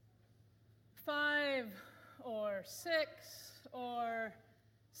or 6 or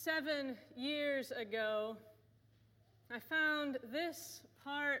 7 years ago, I found this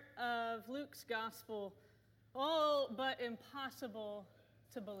part of Luke's gospel all but impossible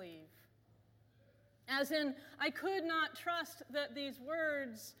to believe. As in, I could not trust that these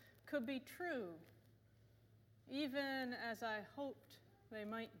words could be true, even as I hoped they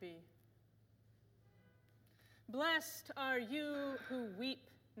might be. Blessed are you who weep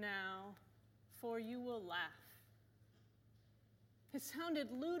now, for you will laugh. It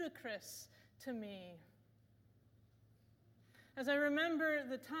sounded ludicrous to me. As I remember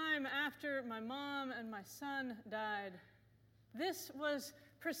the time after my mom and my son died, this was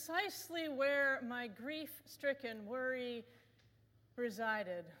precisely where my grief-stricken worry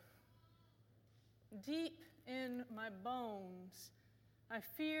resided. Deep in my bones, I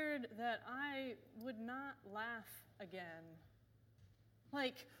feared that I would not laugh again.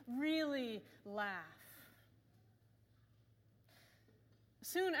 Like, really laugh.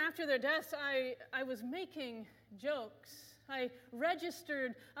 Soon after their deaths, I was making jokes. I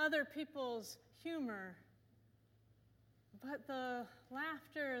registered other people's humor. But the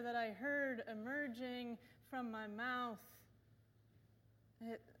laughter that I heard emerging from my mouth,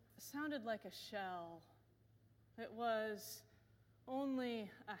 it sounded like a shell. It was only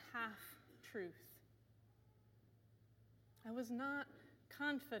a half-truth. I was not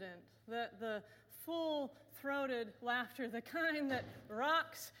confident that the full-throated laughter, the kind that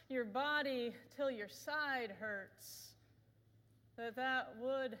rocks your body till your side hurts, that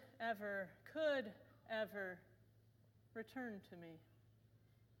would ever, could ever return to me.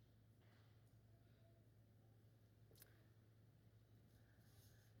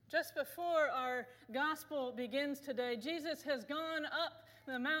 Just before our gospel begins today, Jesus has gone up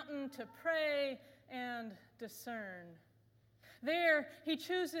the mountain to pray and discern. There, he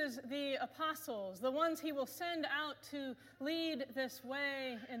chooses the apostles, the ones he will send out to lead this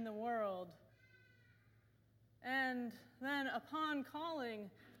way in the world. And then, upon calling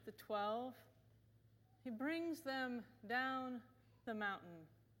the 12, he brings them down the mountain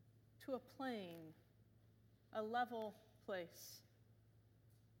to a plain, a level place.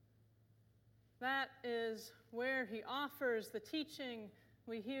 That is where he offers the teaching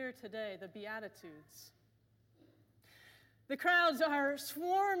we hear today, the Beatitudes. The crowds are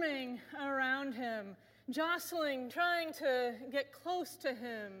swarming around him, jostling, trying to get close to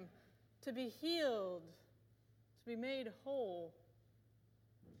him, to be healed, to be made whole.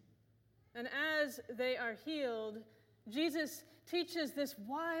 And as they are healed, Jesus teaches this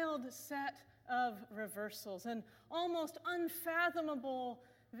wild set of reversals, an almost unfathomable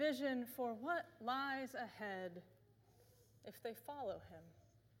vision for what lies ahead if they follow him.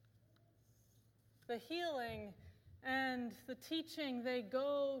 The healing and the teaching, they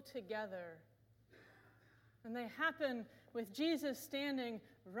go together. And they happen with Jesus standing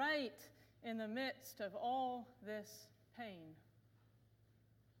right in the midst of all this pain.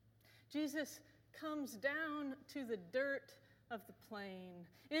 Jesus comes down to the dirt of the plain,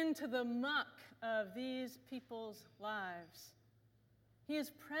 into the muck of these people's lives. He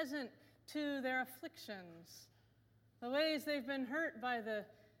is present to their afflictions, the ways they've been hurt by the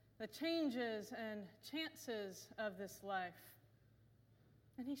changes and chances of this life.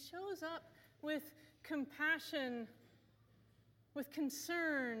 And he shows up with compassion, with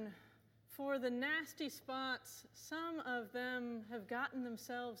concern for the nasty spots some of them have gotten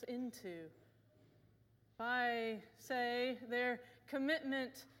themselves into by, say, their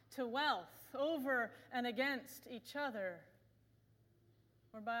commitment to wealth over and against each other,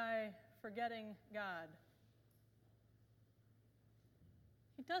 or by forgetting God.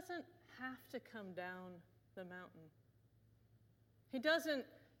 He doesn't have to come down the mountain. He doesn't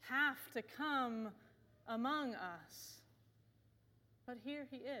have to come among us. But here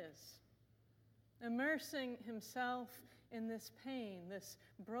he is, immersing himself in this pain, this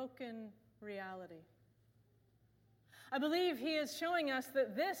broken reality. I believe he is showing us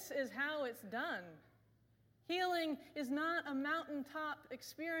that this is how it's done. Healing is not a mountaintop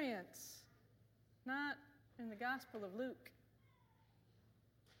experience, not in the Gospel of Luke.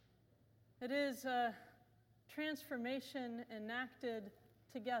 It is a transformation enacted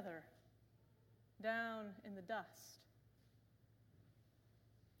together, down in the dust.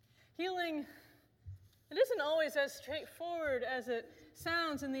 Healing, it isn't always as straightforward as it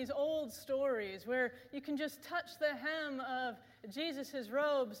sounds in these old stories where you can just touch the hem of Jesus'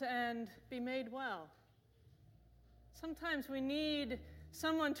 robes and be made well. Sometimes we need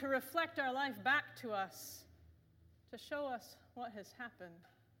someone to reflect our life back to us, to show us what has happened.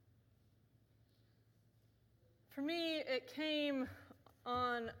 For me, it came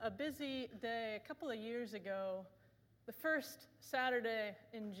on a busy day a couple of years ago, the first Saturday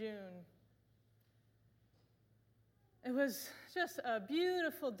in June. It was just a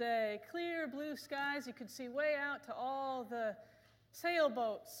beautiful day, clear blue skies. You could see way out to all the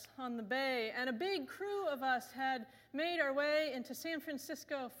sailboats on the bay, and a big crew of us had made our way into San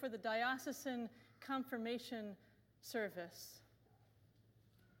Francisco for the diocesan confirmation service.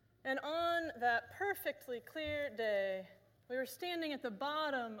 And on that perfectly clear day, we were standing at the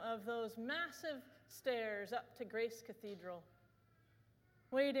bottom of those massive stairs up to Grace Cathedral,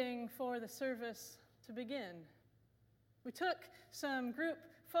 waiting for the service to begin. We took some group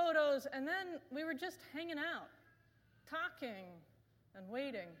photos, and then we were just hanging out, talking and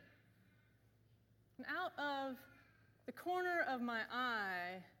waiting. And out of the corner of my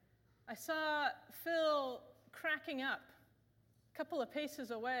eye, I saw Phil cracking up a couple of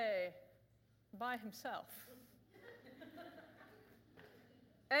paces away by himself.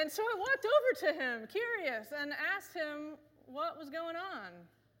 And so I walked over to him, curious, and asked him what was going on.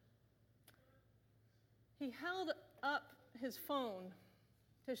 He held up his phone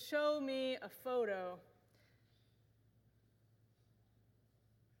to show me a photo.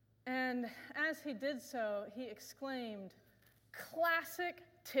 And as he did so, he exclaimed, "Classic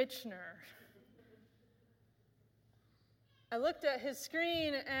Tichenor." I looked at his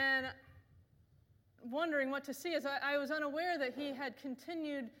screen and wondering what to see, as I was unaware that he had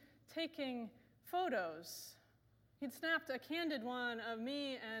continued taking photos. He'd snapped a candid one of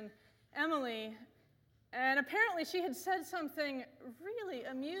me and Emily, and apparently she had said something really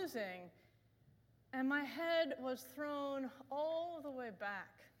amusing, and my head was thrown all the way back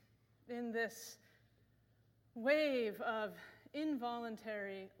in this wave of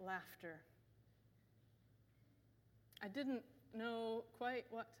involuntary laughter. I didn't know quite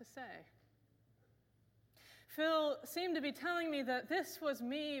what to say. Phil seemed to be telling me that this was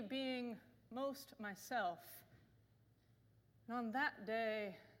me being most myself. And on that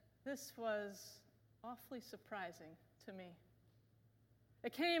day, this was awfully surprising to me.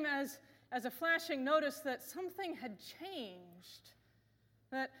 It came as a flashing notice that something had changed,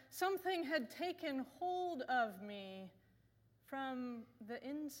 that something had taken hold of me from the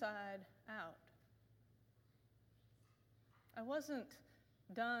inside out. I wasn't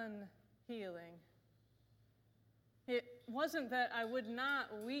done healing. It wasn't that I would not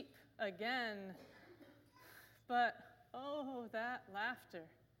weep again, but oh, that laughter.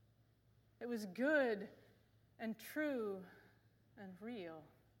 It was good and true and real.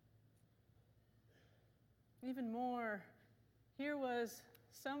 Even more, here was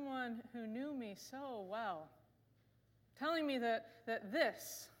someone who knew me so well, telling me that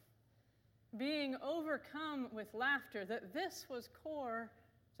this, being overcome with laughter, that this was core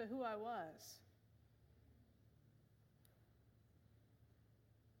to who I was.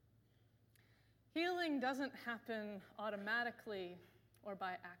 Healing doesn't happen automatically or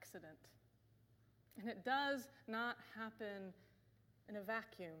by accident. And it does not happen in a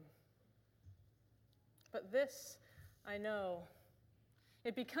vacuum. But this I know.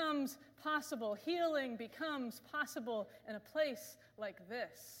 It becomes possible. Healing becomes possible in a place like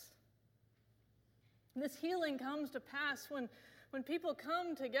this. This healing comes to pass when people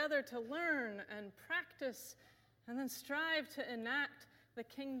come together to learn and practice and then strive to enact the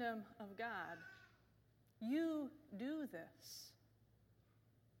kingdom of God. You do this.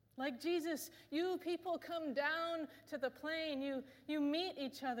 Like Jesus, you people come down to the plain. You meet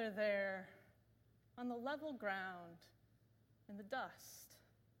each other there on the level ground in the dust.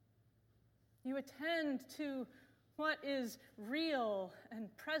 You attend to what is real and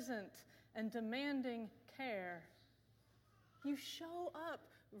present and demanding care. You show up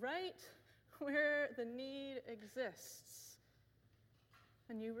right where the need exists,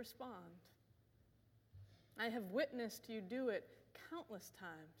 and you respond. I have witnessed you do it countless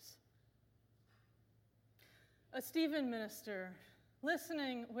times. A Stephen minister,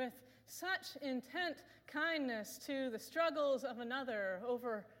 listening with such intent kindness to the struggles of another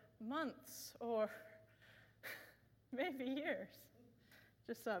over months or maybe years.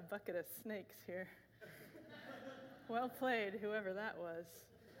 Just saw a bucket of snakes here. Well played, whoever that was.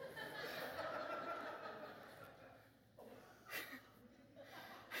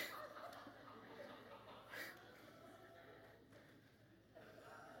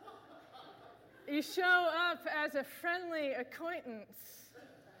 You show up as a friendly acquaintance,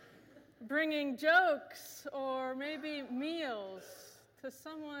 bringing jokes or maybe meals to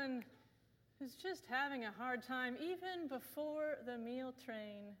someone who's just having a hard time even before the meal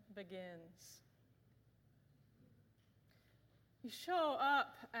train begins. You show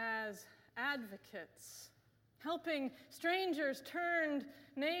up as advocates helping strangers turned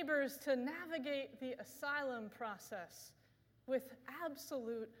neighbors to navigate the asylum process with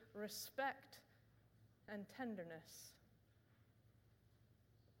absolute respect and tenderness.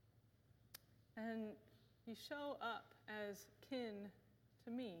 And you show up as kin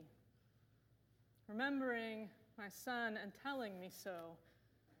to me, remembering my son and telling me so,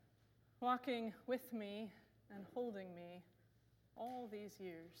 walking with me and holding me all these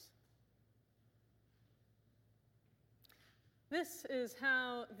years. This is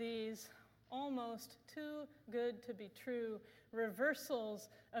how these almost too good to be true reversals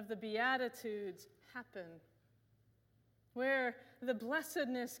of the Beatitudes happen, where the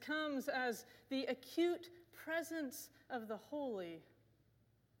blessedness comes as the acute presence of the holy,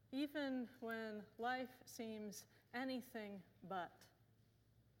 even when life seems anything but.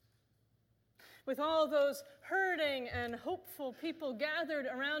 With all those hurting and hopeful people gathered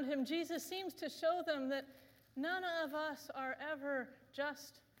around him, Jesus seems to show them that none of us are ever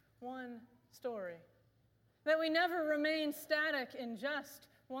just one story, that we never remain static in just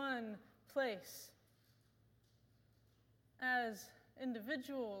one place. As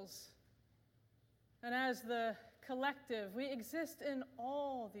individuals and as the collective, we exist in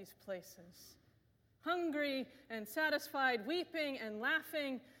all these places, hungry and satisfied, weeping and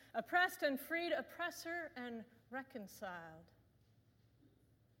laughing, oppressed and freed, oppressor and reconciled.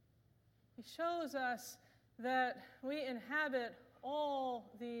 He shows us that we inhabit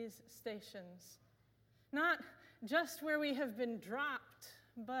all these stations, not just where we have been dropped,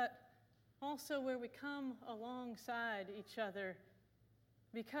 but also where we come alongside each other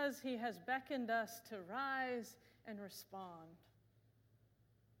because he has beckoned us to rise and respond.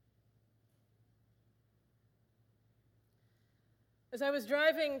 As I was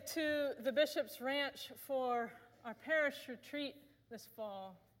driving to the Bishop's Ranch for our parish retreat this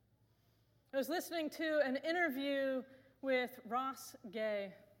fall, I was listening to an interview with Ross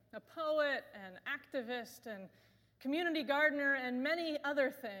Gay, a poet and activist and community gardener and many other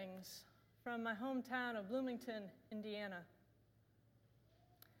things from my hometown of Bloomington, Indiana.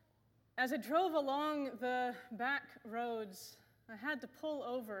 As I drove along the back roads, I had to pull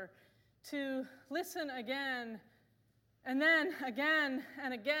over to listen again, and then again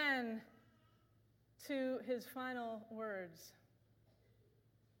and again to his final words.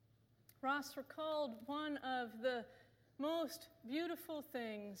 Ross recalled one of the most beautiful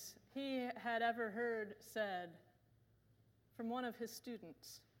things he had ever heard said from one of his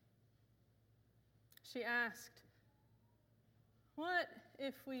students. She asked, "What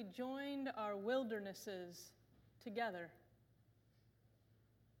if we joined our wildernesses together?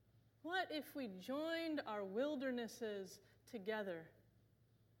 What if we joined our wildernesses together?"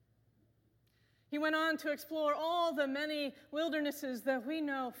 He went on to explore all the many wildernesses that we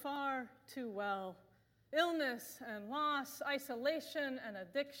know far too well: illness and loss, isolation and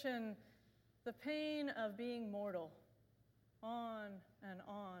addiction, the pain of being mortal, on and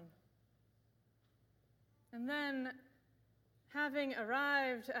on. And then, having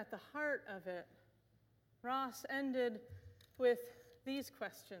arrived at the heart of it, Ross ended with these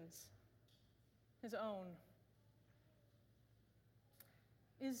questions, his own.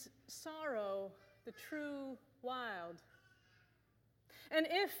 Is sorrow the true wild? And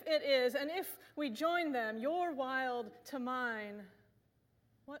if it is, and if we join them, your wild to mine,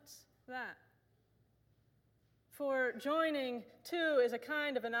 what's that? For joining two is a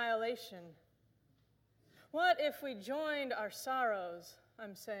kind of annihilation. What if we joined our sorrows,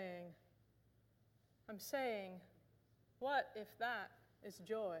 I'm saying, what if that is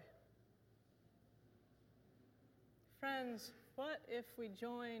joy? Friends, what if we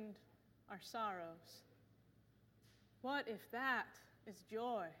joined our sorrows? What if that is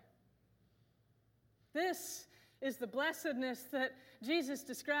joy? This is the blessedness that Jesus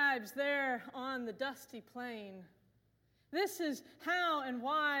describes there on the dusty plain. This is how and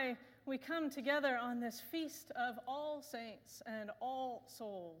why we come together on this feast of all saints and all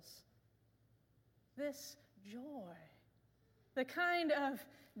souls. This joy, the kind of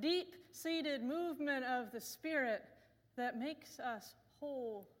deep-seated movement of the Spirit that makes us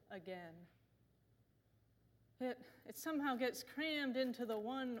whole again. It somehow gets crammed into the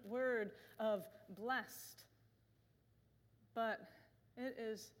one word of blessed, but it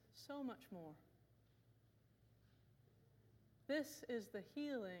is so much more. This is the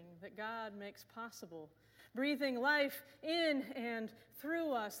healing that God makes possible, breathing life in and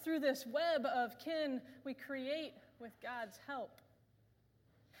through us, through this web of kin we create with God's help.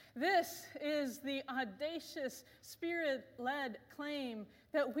 This is the audacious, Spirit-led claim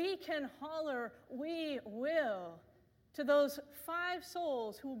that we can holler, "We will," to those 5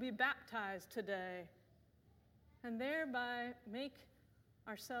 souls who will be baptized today. and thereby make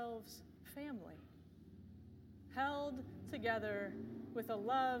ourselves family, held together with a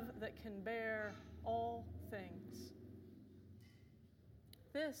love that can bear all things.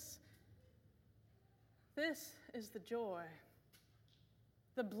 This is the joy,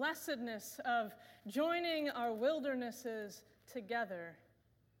 the blessedness of joining our wildernesses together,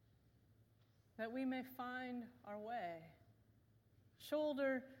 that we may find our way,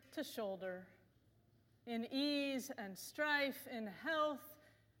 shoulder to shoulder, in ease and strife, in health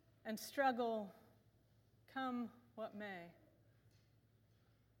and struggle, come what may.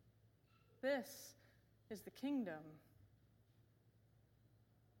 This is the kingdom.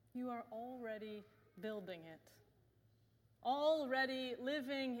 You are already building it, already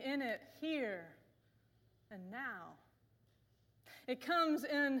living in it here and now. It comes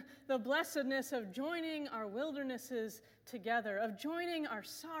in the blessedness of joining our wildernesses together, of joining our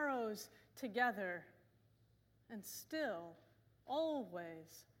sorrows together, and still,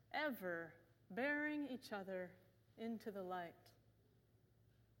 always, ever bearing each other into the light.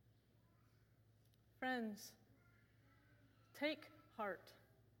 Friends, take heart.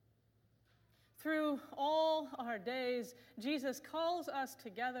 Through all our days, Jesus calls us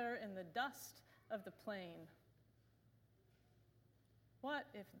together in the dust of the plain. What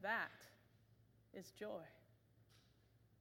if that is joy?